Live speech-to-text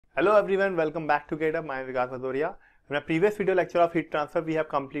Hello everyone, welcome back to Gradeup. I am Vikas. In a previous video lecture of heat transfer, we have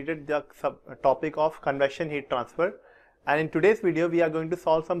completed the topic of convection heat transfer, and in today's video we are going to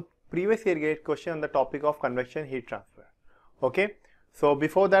solve some previous year gate question on the topic of convection heat transfer. Okay, so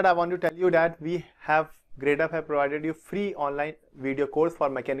before that I want to tell you that we have Gradeup have provided you free online video course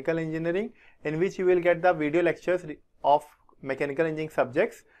for mechanical engineering, in which you will get the video lectures of mechanical engineering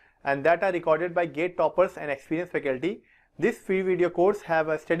subjects, and that are recorded by gate toppers and experienced faculty. This free video course have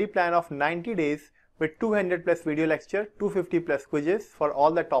a study plan of 90 days with 200 plus video lecture, 250 plus quizzes for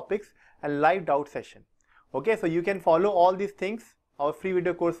all the topics and live doubt session. Okay, so you can follow all these things, our free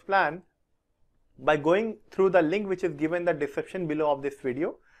video course plan, by going through the link which is given in the description below of this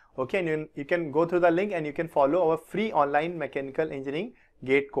video. Okay, and you can go through the link and you can follow our free online mechanical engineering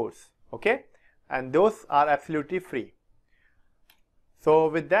gate course. Okay, and those are absolutely free. So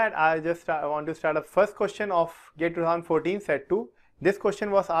with that, I want to start a first question of GATE 2014 set 2. This question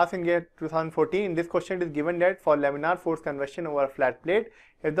was asked in GATE 2014. In this question it is given that for laminar force convection over a flat plate,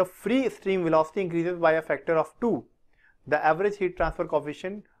 if the free stream velocity increases by a factor of 2, the average heat transfer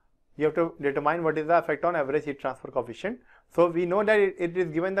coefficient, you have to determine what is the effect on average heat transfer coefficient. So we know that it is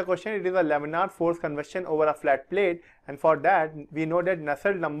given the question, it is a laminar force convection over a flat plate, and for that we know that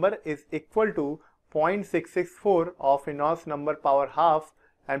Nusselt number is equal to 0.664 of Reynolds number power half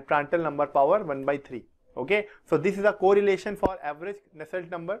and Prandtl number power 1 by 3. Okay, so this is a correlation for average Nusselt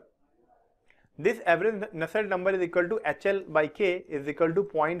number. This average Nusselt number is equal to HL by K is equal to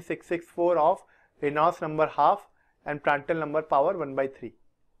 0.664 of Reynolds number half and Prandtl number power 1 by 3.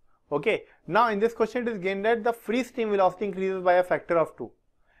 Okay, now in this question it is given that the free stream velocity increases by a factor of 2,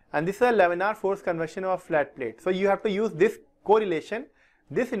 and this is a laminar force convection of a flat plate. So you have to use this correlation.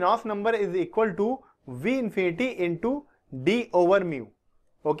 This Reynolds number is equal to V infinity into D over mu.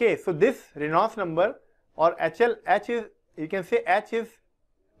 Okay, so this Reynolds number or HL, H is, you can say H is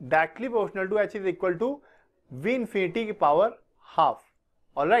directly proportional to H is equal to V infinity power half.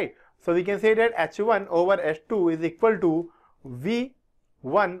 Alright, so we can say that H1 over H2 is equal to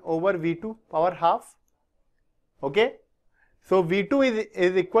V1 over V2 power half. Okay, so V2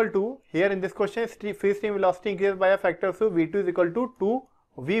 is equal to, here in this question free stream velocity increases by a factor, so V2 is equal to 2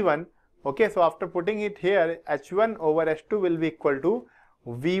 V1. Okay, so after putting it here, H1 over H2 will be equal to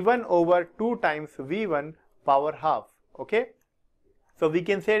V1 over 2 times V1 power half. Okay, so we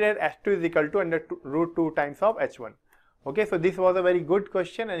can say that H2 is equal to under root 2 times of H1. Okay, so this was a very good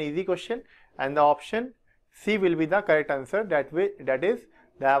question, an easy question, and the option C will be the correct answer. That is,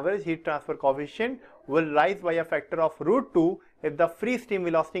 the average heat transfer coefficient will rise by a factor of root 2 if the free stream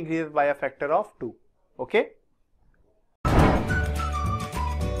velocity increases by a factor of 2. Okay.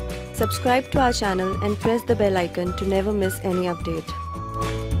 Subscribe to our channel and press the bell icon to never miss any update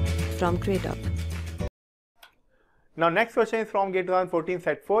from Gradeup. Now next question is from GATE 2014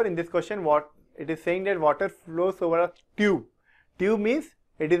 set 4. In this question what it is saying that water flows over a tube. Tube means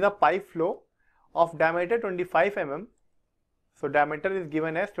it is a pipe flow of diameter 25 mm. So diameter is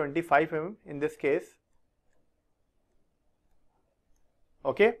given as 25 mm in this case.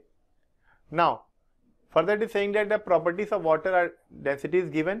 Okay. Now further it is saying that the properties of water are density is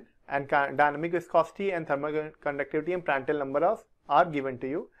given, and dynamic viscosity and thermal conductivity and Prandtl number are given to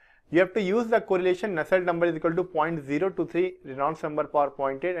you. You have to use the correlation Nusselt number is equal to 0.023, Reynolds number power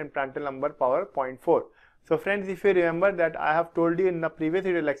 0.8 and Prandtl number power 0.4. So friends, if you remember that I have told you in the previous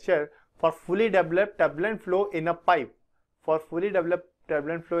video lecture, for fully developed turbulent flow in a pipe,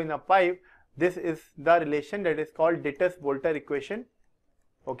 this is the relation that is called Dittus-Boelter equation.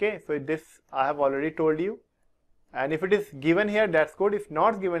 Okay, so this I have already told you, and if it is given here, that's good. If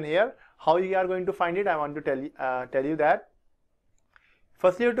not given here, how you are going to find it, I want to tell you that.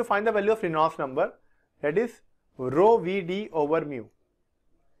 Firstly, you have to find the value of Reynolds number, that is rho Vd over mu.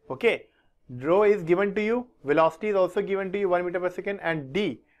 Okay, rho is given to you, velocity is also given to you 1 meter per second, and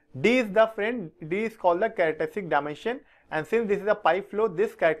D is called the characteristic dimension, and since this is a pipe flow,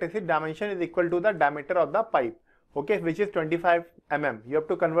 this characteristic dimension is equal to the diameter of the pipe. Okay, which is 25 mm. You have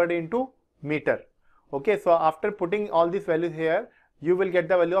to convert it into meter. Okay, so after putting all these values here, you will get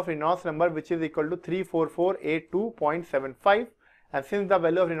the value of Reynolds number, which is equal to 34482.75, and since the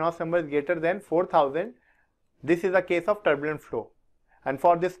value of Reynolds number is greater than 4000, this is a case of turbulent flow, and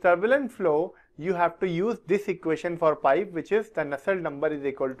for this turbulent flow you have to use this equation for pipe, which is the Nusselt number is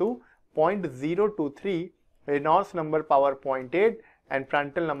equal to 0.023, Reynolds number power 0.8 and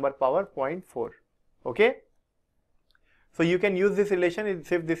Prandtl number power 0.4. Okay, so you can use this relation if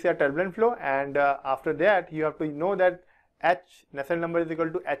this is a turbulent flow, and after that you have to know that Nusselt number is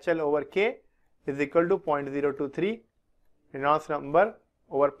equal to HL over K is equal to 0.023, Reynolds number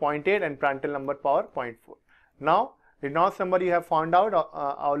over 0.8 and Prandtl number power 0.4. Now Reynolds number you have found out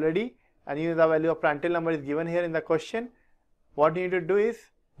already, and the value of Prandtl number is given here in the question. What you need to do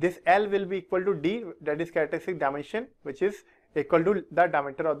is, this L will be equal to D, that is characteristic dimension, which is equal to the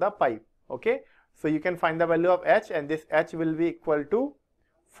diameter of the pipe. Okay, so you can find the value of H, and this H will be equal to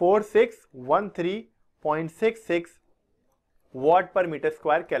 4613.66 watt per meter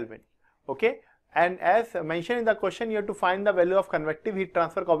square Kelvin. Okay, and as mentioned in the question, you have to find the value of convective heat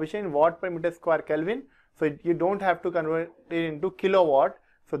transfer coefficient in watt per meter square Kelvin. So you don't have to convert it into kilowatt.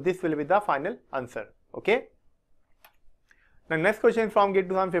 So this will be the final answer. Okay. The next question from GATE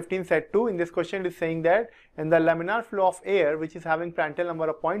 2015 set 2. In this question it is saying that in the laminar flow of air which is having Prandtl number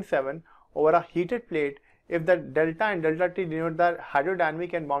of 0.7 over a heated plate, if the delta and delta T denote the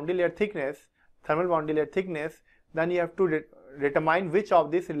hydrodynamic and boundary layer thickness, thermal boundary layer thickness, then you have to determine which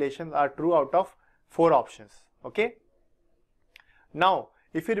of these relations are true out of 4 options. Okay. Now,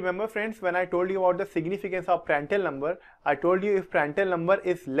 if you remember friends, when I told you about the significance of Prandtl number, I told you if Prandtl number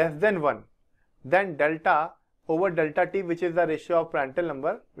is less than 1, then delta over delta T, which is the ratio of Prandtl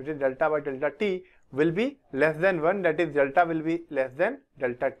number, which is delta by delta T, will be less than 1, that is delta will be less than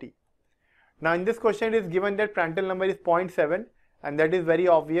delta T. Now in this question it is given that Prandtl number is 0.7, and that is very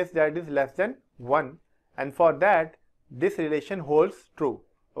obvious that it is less than 1, and for that this relation holds true.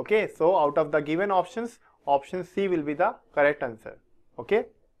 Okay, so out of the given options, option C will be the correct answer. Okay.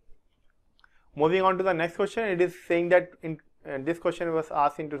 Moving on to the next question, it is saying that this question was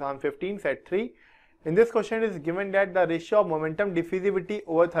asked in 2015 set 3. In this question it is given that the ratio of momentum diffusivity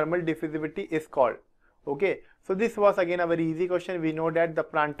over thermal diffusivity is called. Okay, so this was again a very easy question. We know that the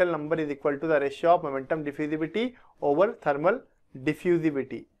Prandtl number is equal to the ratio of momentum diffusivity over thermal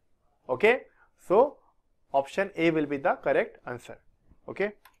diffusivity. Okay, so option A will be the correct answer.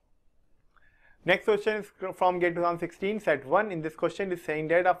 Okay. Next question is from GATE 2016 set 1. In this question it is saying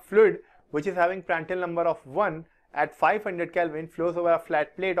that a fluid which is having Prandtl number of 1 at 500 Kelvin flows over a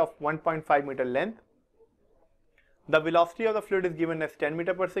flat plate of 1.5 meter length. The velocity of the fluid is given as 10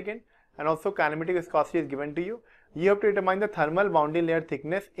 meter per second, and also kinematic viscosity is given to you. You have to determine the thermal boundary layer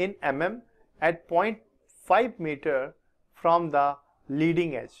thickness in mm at 0.5 meter from the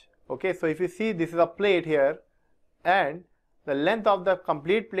leading edge. Okay, so if you see, this is a plate here, and the length of the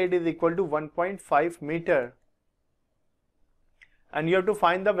complete plate is equal to 1.5 meter, and you have to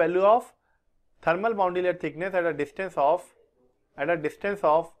find the value of thermal boundary layer thickness at a distance of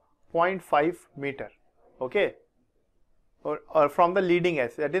 0.5 meter. Okay, or from the leading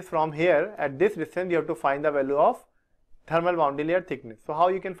edge, that is from here at this distance you have to find the value of thermal boundary layer thickness. So how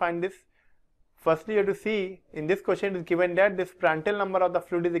you can find this? Firstly, you have to see, in this question it is given that this Prandtl number of the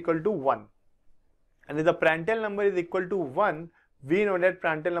fluid is equal to 1, and if the Prandtl number is equal to 1, we know that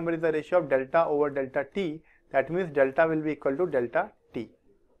Prandtl number is the ratio of delta over delta T. That means delta will be equal to delta T.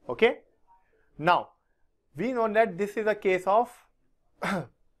 Okay. Now we know that this is a case of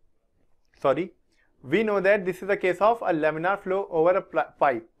we know that this is a case of a laminar flow over a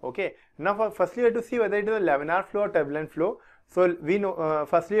pipe. Okay. Now firstly you have to see whether it is a laminar flow or turbulent flow. So we know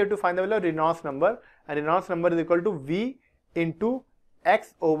firstly you have to find the value of Reynolds number, and Reynolds number is equal to V into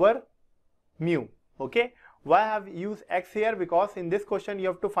X over mu. Okay. Why I have used X here? Because in this question you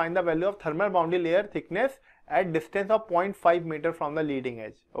have to find the value of thermal boundary layer thickness at distance of 0.5 meter from the leading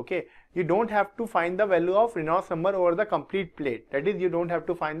edge. Okay, you don't have to find the value of Reynolds number over the complete plate. That is, you don't have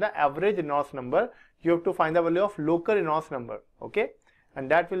to find the average Reynolds number. You have to find the value of local Reynolds number. Okay,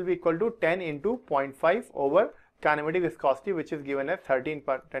 and that will be equal to 10 into 0.5 over kinematic viscosity, which is given as 13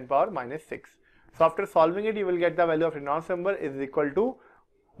 × 10 power minus 6. So after solving it, you will get the value of Reynolds number is equal to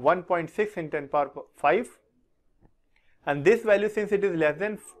 1.6 in 10 power 5, and this value, since it is less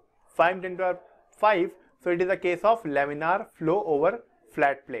than 5 in 10 power 5, so it is a case of laminar flow over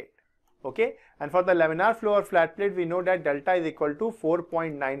flat plate. Okay, and for the laminar flow over flat plate, we know that delta is equal to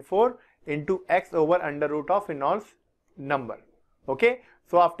 4.94 into X over under root of Reynolds number. Okay,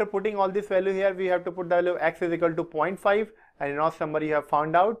 so after putting all this value here, we have to put the value of X is equal to 0.5 and Reynolds number you have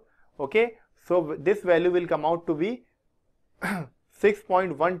found out. Okay, so this value will come out to be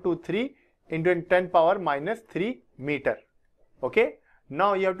 6.123 into 10 power minus 3 meter. Okay,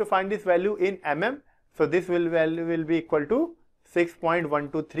 now you have to find this value in mm. So this value will be equal to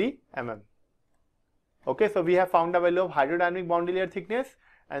 6.123 mm. Okay, so we have found the value of hydrodynamic boundary layer thickness,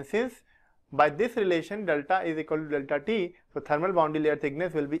 and since by this relation delta is equal to delta T, so thermal boundary layer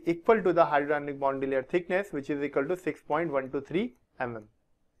thickness will be equal to the hydrodynamic boundary layer thickness, which is equal to 6.123 mm.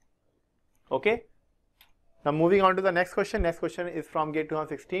 Okay. Now moving on to the next question. Next question is from GATE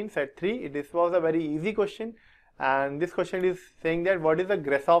 2016 set 3. This was a very easy question, and this question is saying that what is the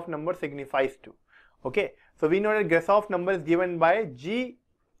Grashof number signifies to. Okay, so we know that Grashof number is given by G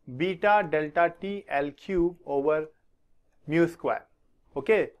beta delta T L cube over mu square.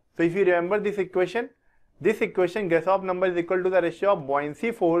 Okay, so if you remember this equation Grashof number is equal to the ratio of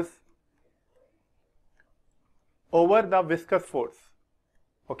buoyancy force over the viscous force.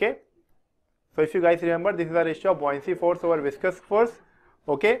 Okay, so if you guys remember, this is the ratio of buoyancy force over viscous force.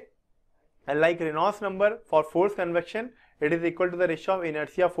 Okay, and like Reynolds number for force convection, it is equal to the ratio of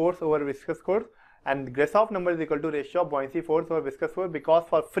inertia force over viscous force, and Grashof number is equal to ratio of buoyancy force over viscous force, because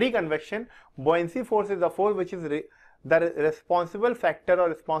for free convection, buoyancy force is the force which is the responsible factor or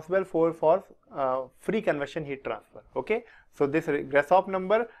responsible force for free convection heat transfer. Okay, so this Grashof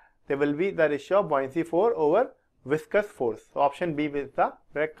number, there will be the ratio of buoyancy force over viscous force. So option B is the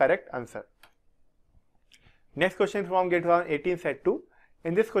correct answer. Next question from Grade 18 set 2.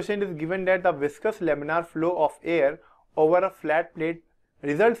 In this question, it is given that the viscous laminar flow of air over a flat plate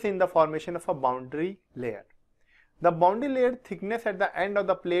results in the formation of a boundary layer. The boundary layer thickness at the end of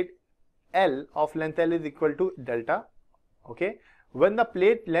the plate L of length L is equal to delta. Okay, when the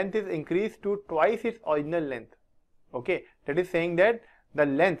plate length is increased to twice its original length. Okay, that is saying that the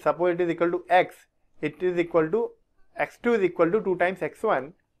length, suppose it is equal to x, it is equal to x2 is equal to 2 times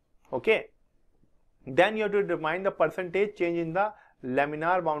x1. Okay, then you have to determine the percentage change in the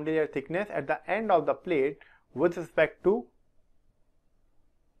laminar boundary layer thickness at the end of the plate with respect to.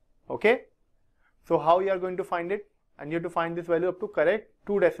 Okay, so how you are going to find it? And you have to find this value up to correct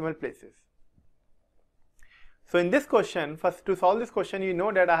 2 decimal places. So in this question, first to solve this question, you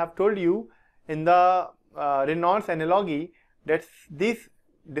know that I have told you in the Reynolds analogy that this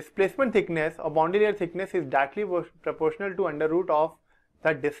displacement thickness or boundary layer thickness is directly proportional to under root of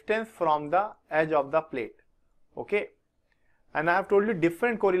the distance from the edge of the plate. Okay, and I have told you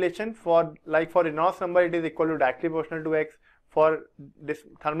different correlation for, like for Reynolds number, it is equal to directly proportional to x. For this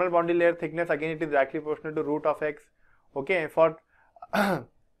thermal boundary layer thickness, again it is directly proportional to root of x. Okay, for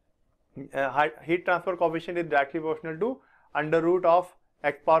heat transfer coefficient is directly proportional to under root of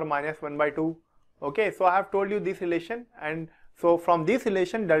x power minus 1 by 2. Okay, so I have told you this relation, and so from this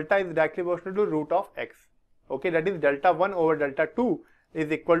relation delta is directly proportional to root of x. Okay, that is delta 1 over delta 2 is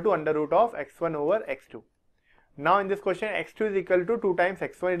equal to under root of x1 over x2. Now in this question, x2 is equal to 2 times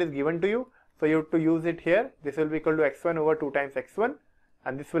x1, it is given to you. So you have to use it here. This will be equal to x1 over 2 times x1,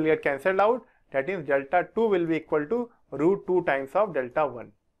 and this will get cancelled out. That is delta 2 will be equal to root 2 times of delta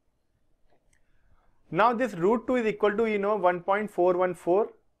 1. Now this root 2 is equal to 1.414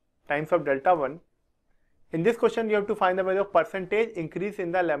 times of delta 1. In this question, you have to find the value of percentage increase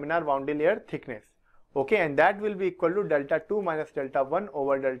in the laminar boundary layer thickness. Okay, and that will be equal to delta 2 minus delta 1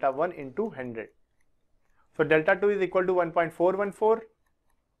 over delta 1 into 100. So delta 2 is equal to 1.414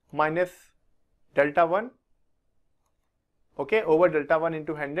 minus delta 1, okay, over delta 1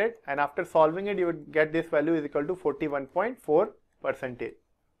 into 100, and after solving it you would get this value is equal to 41.4%.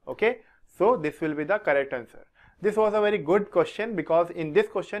 Okay, so this will be the correct answer. This was a very good question, because in this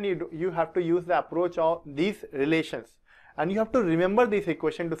question you have to use the approach of these relations, and you have to remember this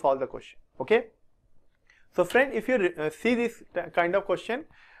equation to solve the question. Okay, so friend, if you see this kind of question,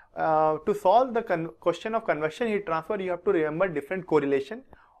 to solve the question of convection heat transfer, you have to remember different correlation.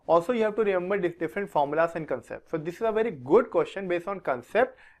 Also, you have to remember different formulas and concepts. So this is a very good question based on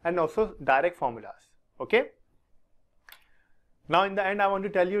concept and also direct formulas. Okay. Now in the end, I want to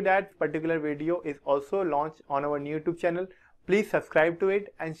tell you that particular video is also launched on our new YouTube channel. Please subscribe to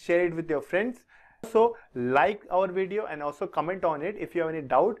it and share it with your friends. Also like our video and also comment on it. If you have any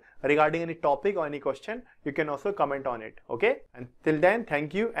doubt regarding any topic or any question, you can also comment on it. Okay. And till then,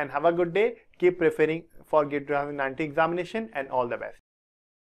 thank you and have a good day. Keep preparing for GATE 2019 examination, and all the best.